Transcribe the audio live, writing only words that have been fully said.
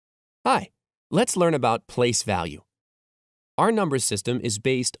Hi, let's learn about place value. Our number system is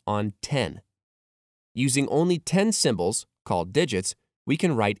based on 10. Using only 10 symbols, called digits, we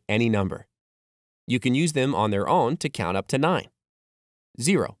can write any number. You can use them on their own to count up to 9.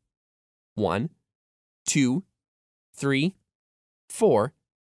 0, 1, 2, 3, 4,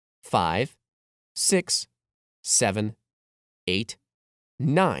 5, 6, 7, 8,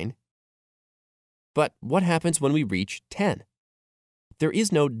 9. But what happens when we reach 10? There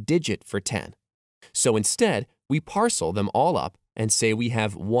is no digit for 10. So instead, we parcel them all up and say we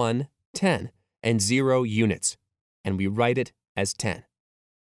have 1 10 and 0 units, and we write it as 10.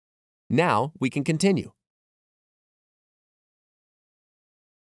 Now we can continue.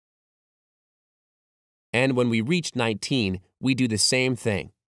 And when we reach 19, we do the same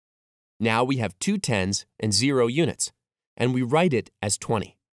thing. Now we have 2 10s and 0 units, and we write it as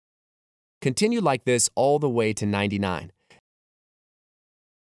 20. Continue like this all the way to 99.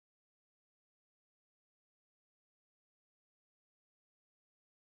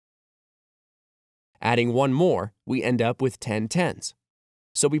 Adding one more, we end up with 10 10s.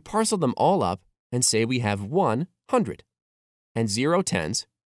 So we parcel them all up and say we have 100 and 0 10s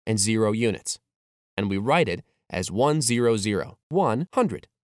and 0 units, and we write it as 100, 100.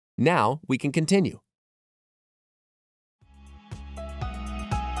 Now we can continue.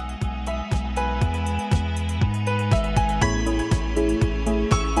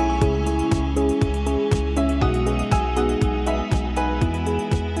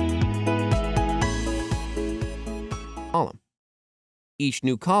 Column. Each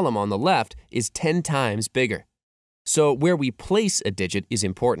new column on the left is 10 times bigger, so where we place a digit is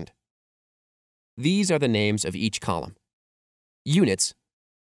important. These are the names of each column: units,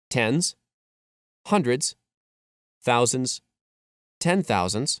 tens, hundreds, thousands,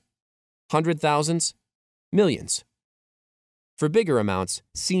 10,000s, 100,000s, millions. For bigger amounts,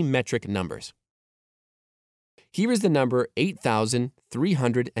 see metric numbers. Here is the number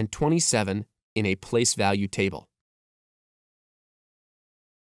 8,327 in a place value table.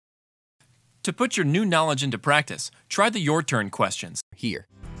 To put your new knowledge into practice, try the Your Turn questions Here.